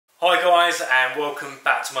Hi guys, and welcome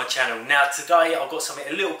back to my channel. Now today I've got something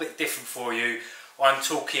a little bit different for you. I'm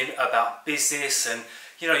talking about business, and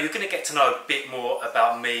you're going to get to know a bit more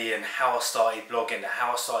about me and how I started blogging and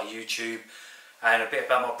how I started YouTube, and a bit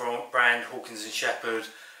about my brand Hawkins and Shepherd.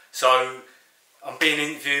 So I'm being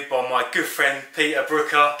interviewed by my good friend Peter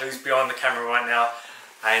Brooker, who's behind the camera right now,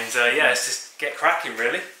 and yeah, let's just get cracking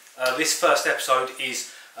really. This first episode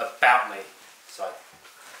is about me. So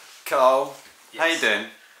Carl, yes. How you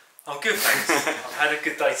doing? I'm good, thanks. I've had a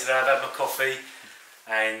good day today. I've had my coffee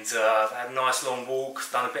and I've had a nice long walk,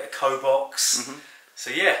 done a bit of co-box.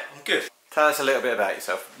 So yeah, I'm good. Tell us a little bit about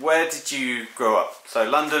yourself. Where did you grow up? So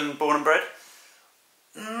London, born and bred?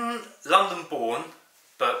 London born,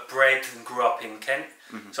 but bred and grew up in Kent.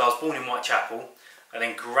 So I was born in Whitechapel, and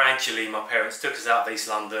then gradually my parents took us out of East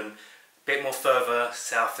London, a bit more further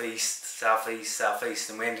southeast,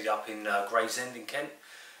 and we ended up in Gravesend in Kent.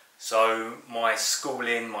 So my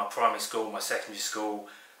schooling, my primary school, my secondary school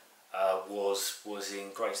was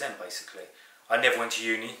in Gravesend basically. I never went to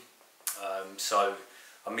uni, so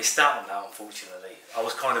I missed out on that unfortunately. I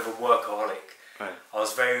was kind of a workaholic. Right. I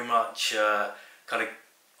was very much kind of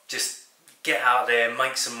just get out there,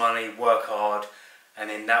 make some money, work hard,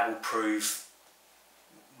 and then that will prove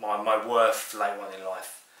my worth later on in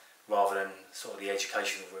life, rather than sort of the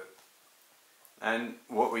educational route. And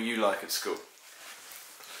what were you like at school?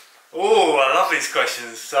 Oh, I love these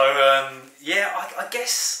questions. So yeah, I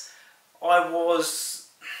guess I was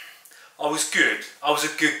good. I was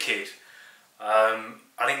a good kid. I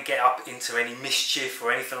didn't get up into any mischief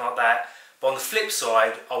or anything like that. But on the flip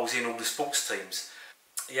side, I was in all the sports teams.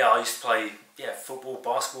 Yeah, I used to play football,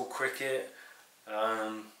 basketball, cricket.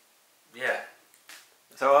 Yeah.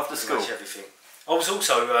 So after pretty school? much everything. I was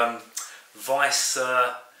also vice.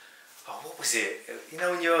 What was it? You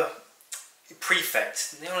know when you're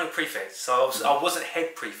prefect, prefect. So I wasn't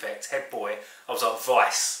head prefect, head boy. I was like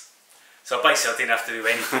vice. So basically, I didn't have to do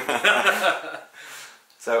anything.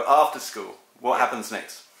 So after school, what happens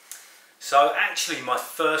next? So actually, my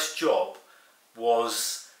first job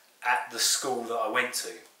was at the school that I went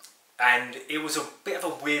to, and it was a bit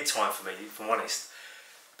of a weird time for me, if I'm honest,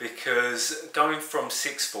 because going from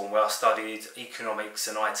sixth form, where I studied economics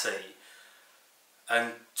and IT,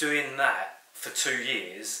 and doing that for 2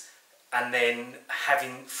 years, and then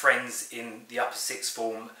having friends in the upper sixth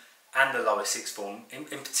form and the lower sixth form, in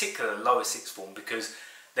particular the lower sixth form, because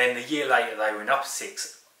then the year later they were in upper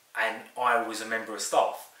sixth and I was a member of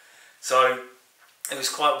staff. So it was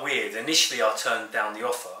quite weird. Initially I turned down the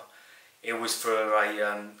offer. It was for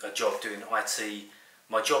a job doing IT.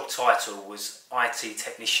 My job title was IT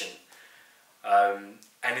technician.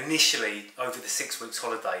 And initially, over the 6 weeks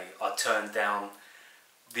holiday, I turned down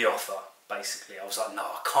the offer. Basically, I was like, no,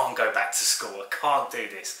 I can't go back to school, I can't do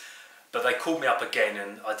this. But they called me up again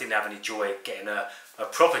and I didn't have any joy getting a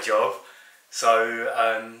proper job.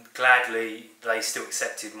 So gladly, they still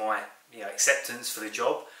accepted my acceptance for the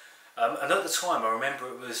job. And at the time, I remember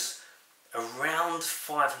it was around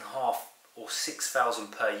 5,500 or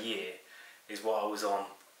 6,000 per year is what I was on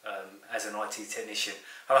as an IT technician.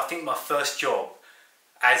 And I think my first job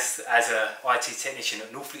as an IT technician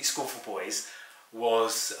at Northfleet School for Boys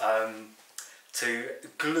was to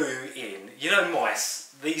glue in,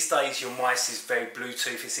 mice. These days your mice is very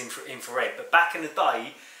Bluetooth, it's infrared, but back in the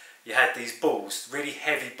day you had these balls, really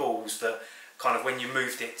heavy balls that kind of when you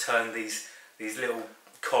moved it turned these little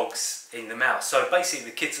cogs in the mouse. So basically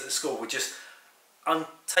the kids at the school would just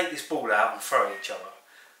take this ball out and throw it at each other.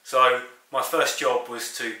 So my first job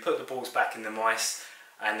was to put the balls back in the mice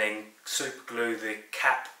and then super glue the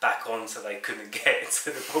cap back on so they couldn't get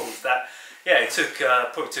into the balls.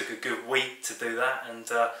 It probably took a good week to do that, and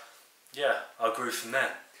yeah, I grew from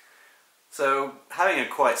there. So having a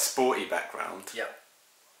quite sporty background,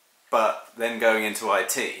 but then going into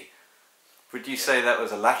IT, would you say that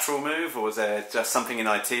was a lateral move, or was there just something in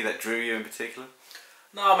IT that drew you in particular?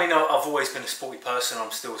 No, I mean, I've always been a sporty person.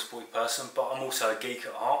 I'm still a sporty person, but I'm also a geek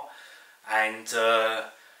at heart, and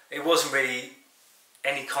it wasn't really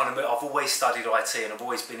any kind of move. I've always studied IT, and I've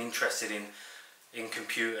always been interested in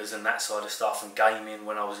computers and that side of stuff, and gaming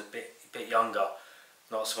when I was a bit younger.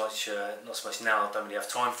 Not so much now. I don't really have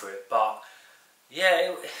time for it, but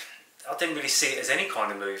yeah, I didn't really see it as any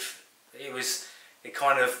kind of move. It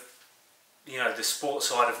kind of, the sports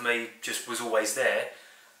side of me just was always there,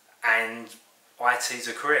 and IT is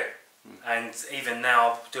a career. And even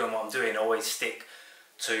now, doing what I'm doing, I always stick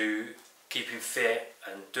to keeping fit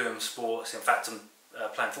and doing sports. In fact, I'm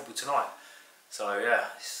playing football tonight. So yeah,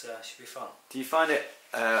 it should be fun. Do you find it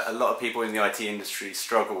a lot of people in the IT industry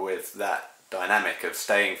struggle with that dynamic of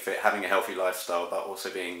staying fit, having a healthy lifestyle, but also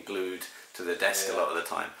being glued to to the desk a lot of the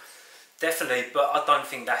time. Definitely, but I don't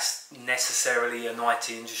think that's necessarily an IT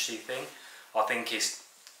industry thing. I think it's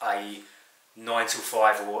a 9 till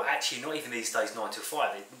 5, or actually not even these days 9 till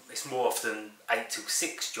 5. It's more often 8 till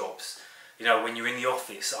 6 jobs. You know, when you're in the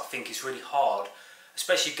office, I think it's really hard,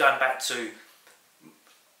 especially going back to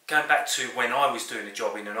when I was doing a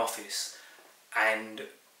job in an office, and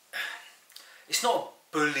it's not a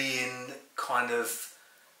bullying kind of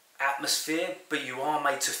atmosphere, but you are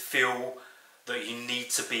made to feel that you need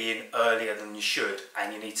to be in earlier than you should,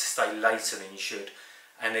 and you need to stay later than you should,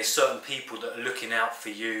 and there's certain people that are looking out for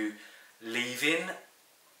you leaving.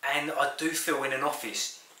 And I do feel in an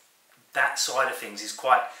office that side of things is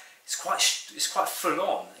quite full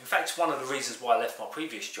on. In fact, it's one of the reasons why I left my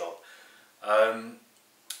previous job.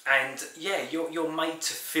 And yeah, you're made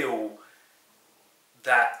to feel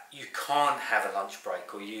that you can't have a lunch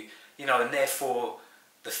break, or you know, and therefore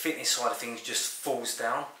the fitness side of things just falls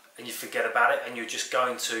down and you forget about it, and you're just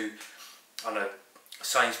going to, I don't know,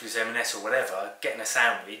 Sainsbury's, M&S or whatever, getting a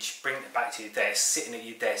sandwich, bringing it back to your desk, sitting at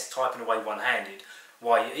your desk, typing away one-handed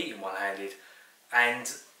while you're eating one-handed,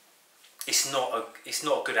 and it's not a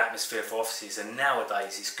good atmosphere for offices. And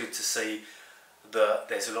nowadays it's good to see that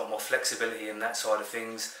there's a lot more flexibility in that side of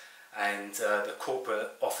things, and the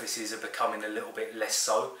corporate offices are becoming a little bit less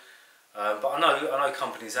so. But I know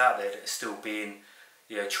companies out there that are still being,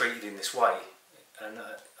 you know, treated in this way, and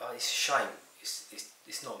it's a shame.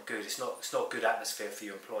 It's not good. It's not good atmosphere for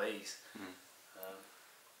your employees.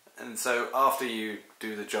 And so after you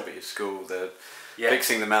do the job at your school,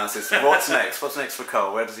 fixing the mouses, what's next? What's next for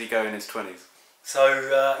Carl? Where does he go in his 20s?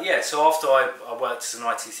 So so after I worked as an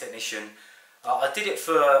IT technician, I did it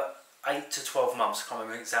for 8 to 12 months. I can't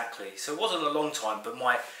remember exactly. So it wasn't a long time, but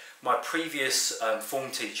my previous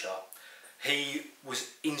form teacher, he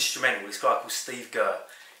was instrumental. This guy called Steve Gurr.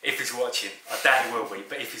 If he's watching, I doubt he will be,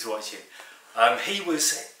 but if he's watching, he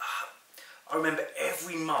was. I remember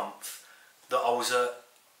every month that I was at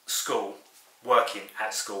school, working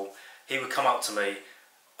at school, he would come up to me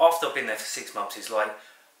after I've been there for 6 months. He's like,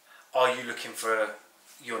 "Are you looking for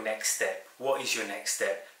your next step? What is your next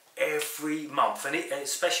step?" Every month, and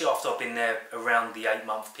especially after I've been there around the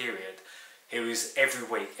 8-month period, he was every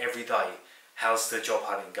week, every day. How's the job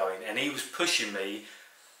hunting going? And he was pushing me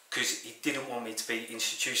because he didn't want me to be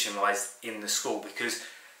institutionalised in the school, because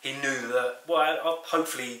he knew that, well,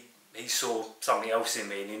 hopefully he saw something else in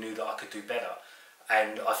me and he knew that I could do better.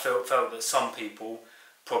 And I felt that some people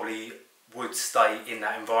probably would stay in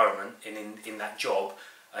that environment and in that job,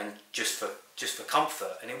 and just for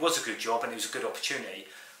comfort. And it was a good job and it was a good opportunity,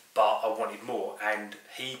 but I wanted more, and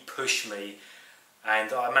he pushed me,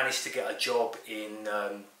 and I managed to get a job in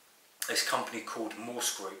this company called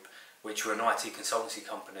Morse Group, which were an IT consultancy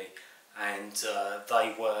company, and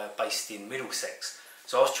they were based in Middlesex.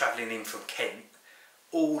 So I was travelling in from Kent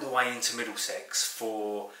all the way into Middlesex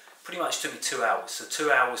for pretty much took me 2 hours. So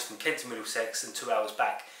 2 hours from Kent to Middlesex and 2 hours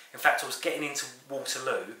back. In fact, I was getting into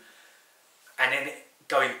Waterloo and then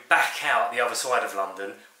going back out the other side of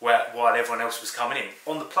London while everyone else was coming in.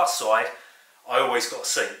 On the plus side, I always got a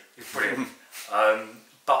seat. It was brilliant.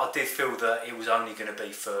 But I did feel that it was only going to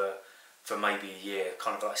be for maybe a year,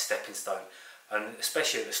 kind of like a stepping stone. And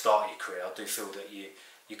especially at the start of your career, I do feel that you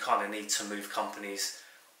kind of need to move companies,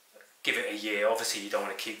 give it a year. Obviously you don't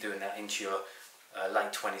want to keep doing that into your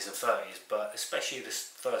late 20s and 30s, but especially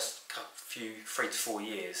this first few 3 to 4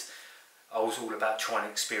 years, I was all about trying to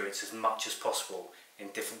experience as much as possible in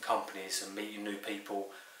different companies and meeting new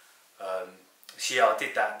people. So yeah, I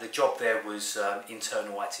did that. The job there was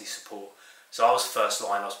internal IT support. So I was first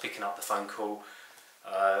line. I was picking up the phone calls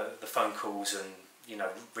and, you know,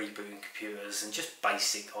 rebooting computers and just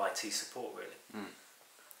basic IT support, really.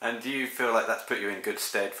 And do you feel like that's put you in good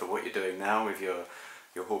stead for what you're doing now with your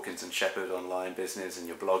Hawkins and Shepherd online business and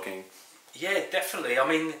your blogging? Yeah, definitely. I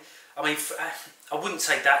mean, I wouldn't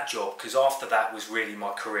say that job, because after that was really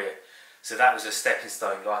my career. So that was a stepping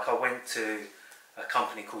stone. Like, I went to a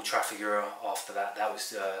company called Trafigura after that. That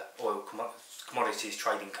was oil commodities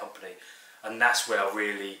trading company, and that's where I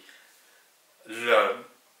really learned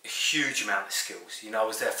a huge amount of skills. You know, I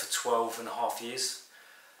was there for 12.5 years.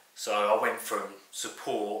 So I went from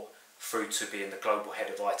support through to being the global head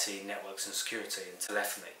of IT, networks and security and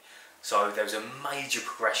telephony. So there was a major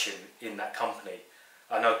progression in that company,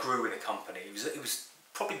 and I grew with the company. It was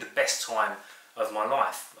probably the best time of my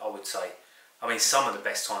life, I would say. I mean, some of the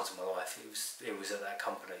best times of my life, it was at that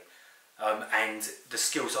company. And the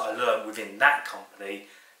skills that I learned within that company,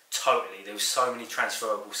 totally, there was so many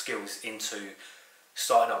transferable skills into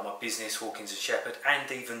starting up my business, Hawkins and Shepherd,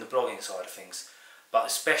 and even the blogging side of things, but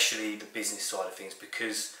especially the business side of things,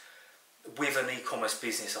 because with an e-commerce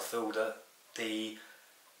business, I feel that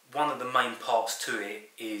one of the main parts to it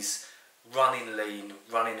is running lean,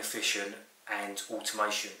 running efficient, and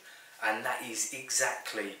automation, and that is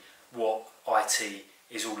exactly what IT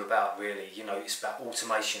is all about, really. You know, it's about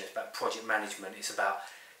automation, it's about project management, it's about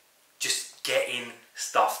just getting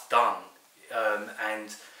stuff done.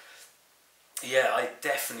 And yeah, I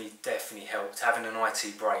definitely helped having an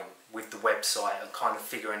IT brain with the website and kind of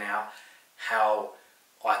figuring out how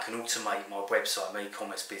I can automate my website, my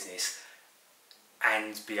e-commerce business,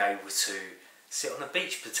 and be able to sit on the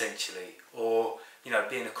beach potentially, or you know,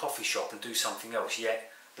 be in a coffee shop and do something else,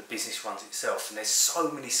 yet the business runs itself. And there's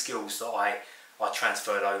so many skills that I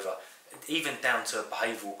transferred over, even down to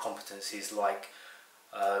behavioural competencies like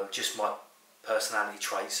just my personality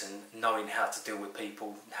traits and knowing how to deal with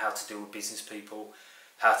people, how to deal with business people,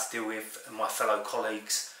 how to deal with my fellow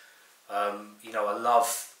colleagues. You know, I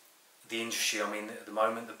love the industry I'm in at the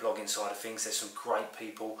moment, the blogging side of things. There's some great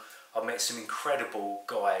people. I've met some incredible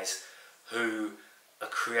guys who are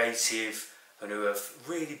creative and who are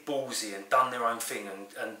really ballsy and done their own thing,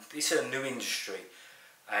 and it's a new industry,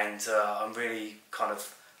 and I'm really kind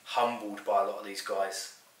of humbled by a lot of these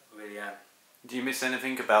guys. I really am. Do you miss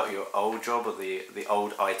anything about your old job, or the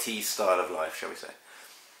old IT style of life, shall we say?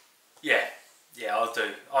 Yeah, I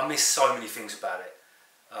do. I miss so many things about it.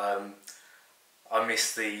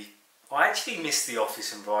 I actually miss the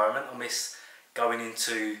office environment. I miss going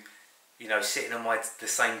into, you know, sitting on the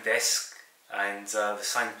same desk and the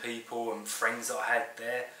same people and friends that I had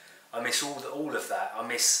there. I miss all of that. I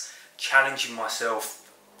miss challenging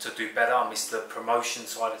myself to do better. I miss the promotion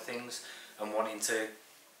side of things and wanting to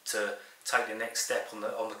take the next step on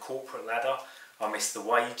the corporate ladder. I miss the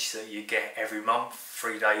wage that you get every month,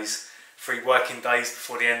 3 working days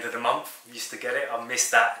before the end of the month. You used to get it. I miss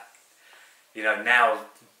that. You know, now,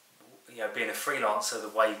 you know, being a freelancer, the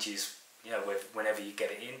wage is, you know, whenever you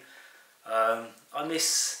get it in. I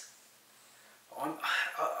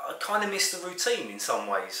kind of miss the routine in some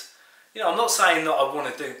ways. You know, I'm not saying that I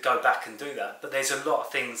want to go back and do that, but there's a lot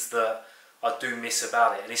of things that I do miss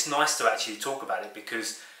about it, and it's nice to actually talk about it,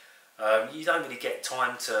 because you don't really get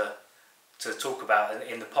time to talk about it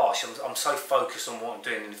in the past. I'm so focused on what I'm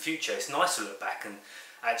doing in the future. It's nice to look back and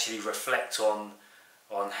actually reflect on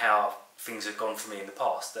how things have gone for me in the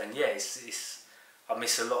past. And yeah, I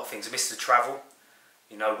miss a lot of things. I miss the travel.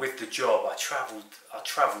 You know, with the job, I travelled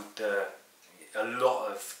a lot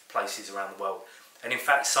of places around the world, and in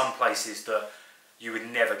fact some places that you would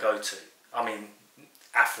never go to. I mean,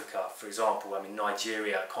 Africa, for example. I mean,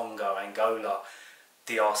 Nigeria, Congo, Angola,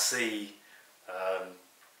 DRC,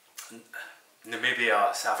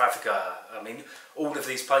 Namibia, South Africa. I mean, all of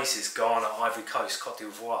these places, Ghana, Ivory Coast, Cote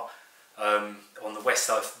d'Ivoire, on the west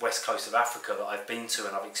coast of Africa that I've been to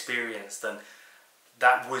and I've experienced, and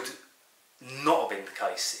that would not have been the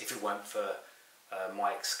case if it weren't for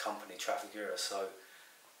Mike's company, Traffic Era. So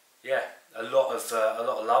yeah, a lot of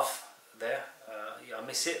love there. Yeah, I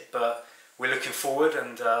miss it, but we're looking forward,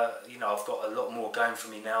 and you know, I've got a lot more going for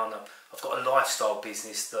me now, and I've got a lifestyle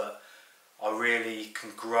business that I really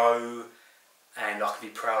can grow and I can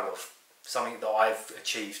be proud of. Something that I've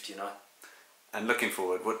achieved, you know. And looking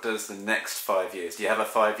forward, what does the next 5 years? Do you have a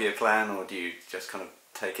 5-year plan, or do you just kind of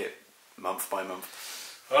take it month by month?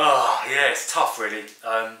 Oh yeah, it's tough really.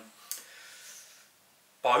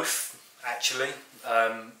 Both, actually.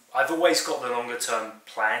 I've always got the longer term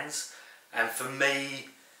plans, and for me,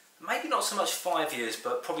 maybe not so much 5 years,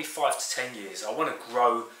 but probably 5 to 10 years. I want to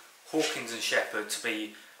grow Hawkins and Shepherd to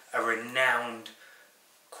be a renowned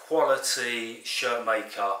quality shirt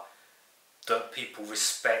maker that people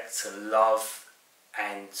respect and love,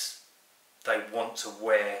 and they want to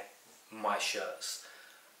wear my shirts.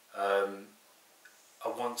 I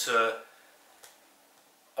want to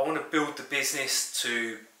build the business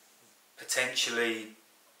to potentially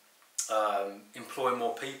employ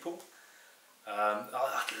more people.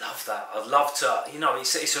 I'd love that. I'd love to, you know,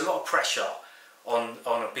 it's a lot of pressure on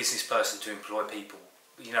a business person to employ people.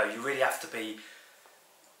 You know, you really have to be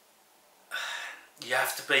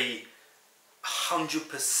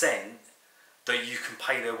 100% that you can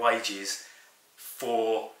pay their wages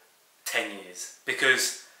for 10 years,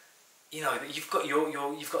 because you know you've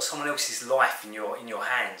got someone else's life in your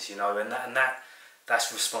hands, you know, and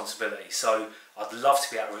that's responsibility. So I'd love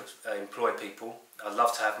to be able to employ people. I'd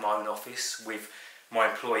love to have my own office with my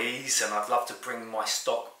employees, and I'd love to bring my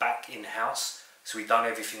stock back in-house. So we've done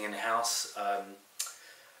everything in-house.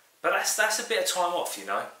 But that's a bit of time off, you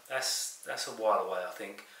know. That's a while away, I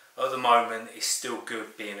think. At the moment, it's still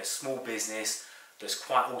good being a small business that's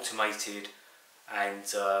quite automated, and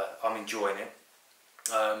I'm enjoying it.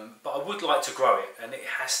 But I would like to grow it, and it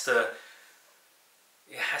has to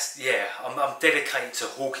it has. Yeah, I'm dedicated to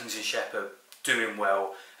Hawkins and Shepherd doing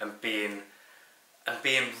well and being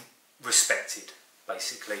respected,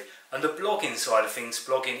 basically. And the blogging side of things,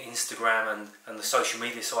 blogging, Instagram, and the social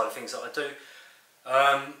media side of things that I do,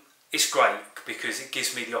 it's great because it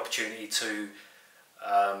gives me the opportunity to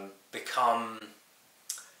become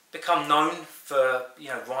known for, you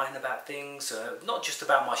know, writing about things, not just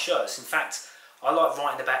about my shirts. In fact, I like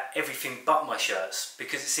writing about everything but my shirts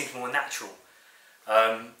because it seems more natural.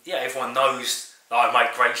 Yeah, everyone knows that I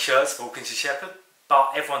make great shirts for Hawkins and Shepherd,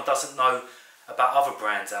 but everyone doesn't know about other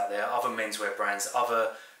brands out there, other menswear brands,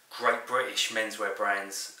 other great British menswear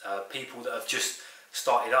brands, people that have just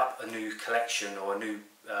started up a new collection or a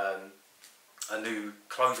new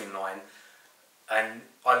clothing line, and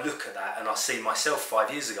I look at that and I see myself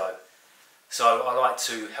 5 years ago. So I like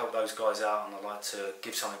to help those guys out, and I like to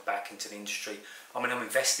give something back into the industry. I mean, I'm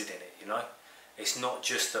invested in it, you know. It's not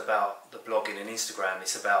just about the blogging and Instagram.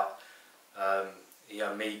 It's about you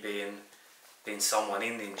know, me being someone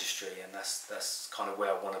in the industry, and that's kind of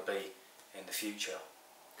where I want to be in the future.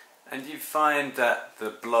 And you find that the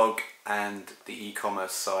blog and the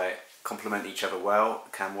e-commerce site complement each other well?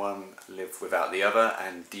 Can one live without the other?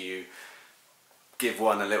 And do you give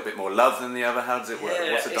one a little bit more love than the other? How does it work?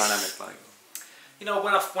 Yeah, what's the dynamic like? You know,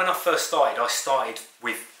 when I first started, I started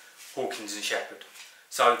with Hawkins and Shepherd,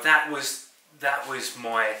 so that was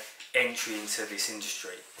my entry into this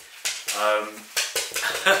industry.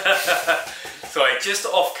 Sorry, just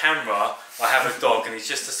off camera, I have a dog and he's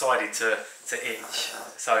just decided to itch.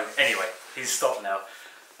 So anyway, he's stopped now.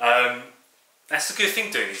 That's a good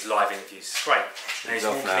thing doing these live interviews. It's great. And he's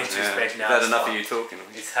walking into his bed now. He's had enough of you talking.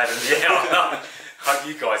 He's had enough. I hope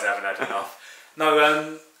you guys haven't had enough.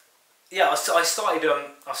 No, yeah, I started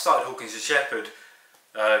Hawkins and Shepherd.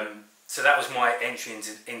 So that was my entry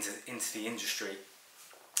into the industry,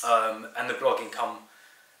 and the blogging come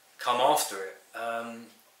after it.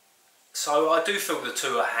 So I do feel the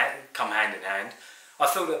two come hand in hand. I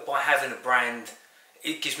feel that by having a brand,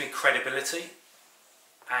 it gives me credibility,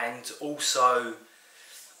 and also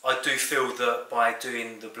I do feel that by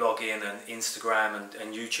doing the blogging and Instagram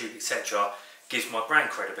and YouTube, etc., gives my brand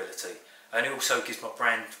credibility, and it also gives my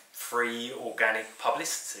brand free organic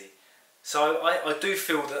publicity. So I do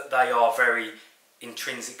feel that they are very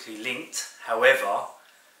intrinsically linked. However,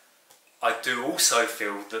 I do also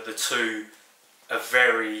feel that the two are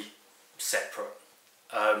very separate,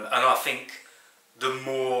 and I think the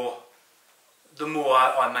more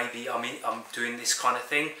I'm doing this kind of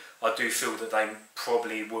thing, I do feel that they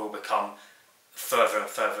probably will become further and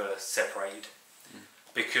further separated,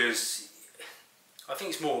 because I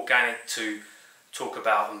think it's more organic to talk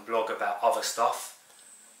about and blog about other stuff,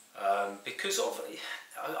 because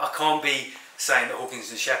I can't be saying that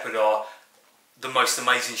Hawkins and Shepherd are the most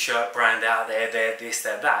amazing shirt brand out there, they're this,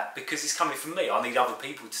 they're that, because it's coming from me. I need other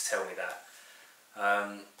people to tell me that,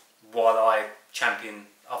 while I champion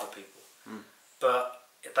other people. But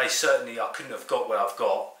they certainly, I couldn't have got where I've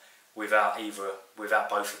got without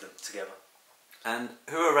both of them together. And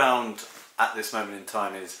who around at this moment in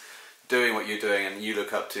time is doing what you're doing and you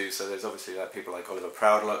look up to? So there's obviously like people like Oliver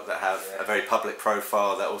Proudlock that have a very public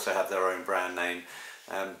profile, that also have their own brand name.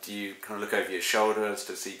 Do you kind of look over your shoulders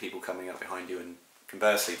to see people coming up behind you, and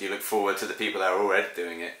conversely, do you look forward to the people that are already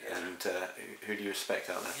doing it? And who do you respect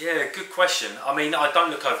out there? Yeah, good question. I mean, I don't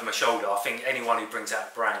look over my shoulder. I think anyone who brings out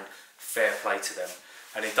a brand, fair play to them.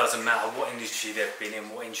 And it doesn't matter what industry they've been in,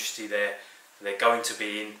 what industry they're going to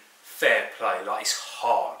be in, fair play. Like, it's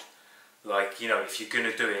hard. Like, you know, if you're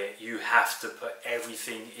going to do it, you have to put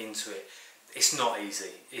everything into it. It's not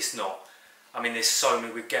easy. It's not. I mean, there's so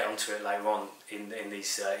many, we'll get onto it later on in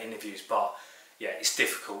these interviews, but yeah, it's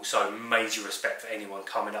difficult. So major respect for anyone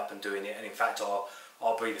coming up and doing it. And in fact,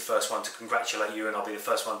 I'll be the first one to congratulate you, and I'll be the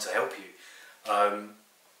first one to help you.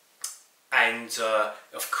 And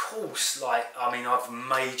of course, like, I mean, I've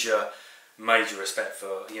major respect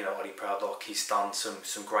for, you know, Ollie Proudlock. He's done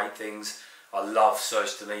some great things. I love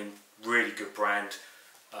Serge Deline, really good brand.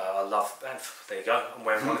 I love, and there you go, I'm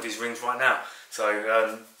wearing one of his rings right now.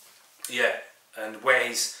 So yeah, and where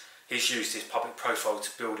he's used his public profile to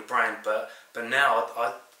build a brand, but now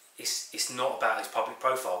it's not about his public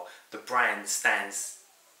profile. The brand stands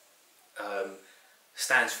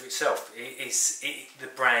for itself. The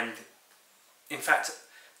brand. In fact,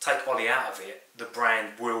 take Ollie out of it, the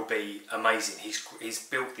brand will be amazing. He's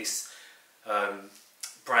built this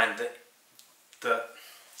brand that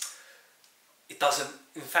it doesn't.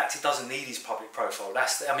 In fact, it doesn't need his public profile.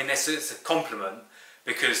 It's a compliment,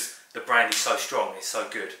 because the brand is so strong, it's so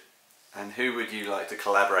good. And who would you like to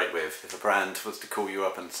collaborate with if a brand was to call you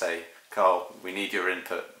up and say, "Carl, we need your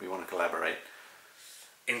input, we want to collaborate"?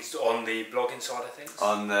 on the blogging side of things?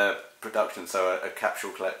 On the production, so a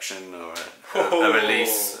capsule collection or a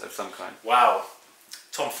release of some kind. Wow,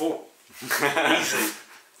 Tom Ford. Easy,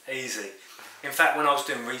 easy. In fact, when I was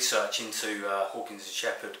doing research into Hawkins and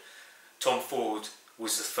Shepherd, Tom Ford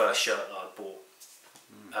was the first shirt that I bought.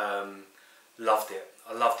 Loved it.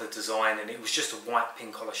 I loved the design, and it was just a white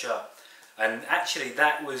pin collar shirt. And actually,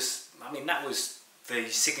 that was the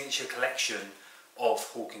signature collection of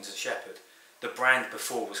Hawkins and Shepherd. The brand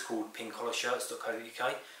before was called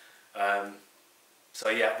pincollarshirts.co.uk. So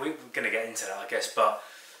yeah, we're going to get into that, I guess. But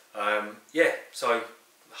yeah, so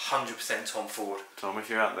 100% Tom Ford. Tom, if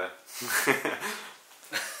you're out there.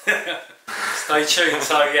 Stay tuned.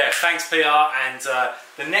 So yeah, thanks Peter. And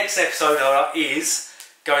the next episode is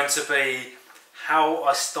going to be how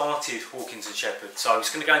I started Hawkins and Shepherd. So I'm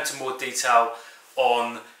just going to go into more detail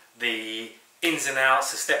on the ins and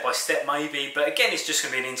outs, a step by step maybe, but again it's just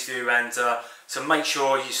going to be an interview, and so make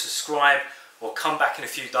sure you subscribe or come back in a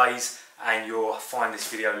few days and you'll find this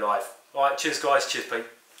video live. Alright, cheers guys, cheers Pete,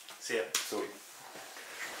 see ya. Sweet.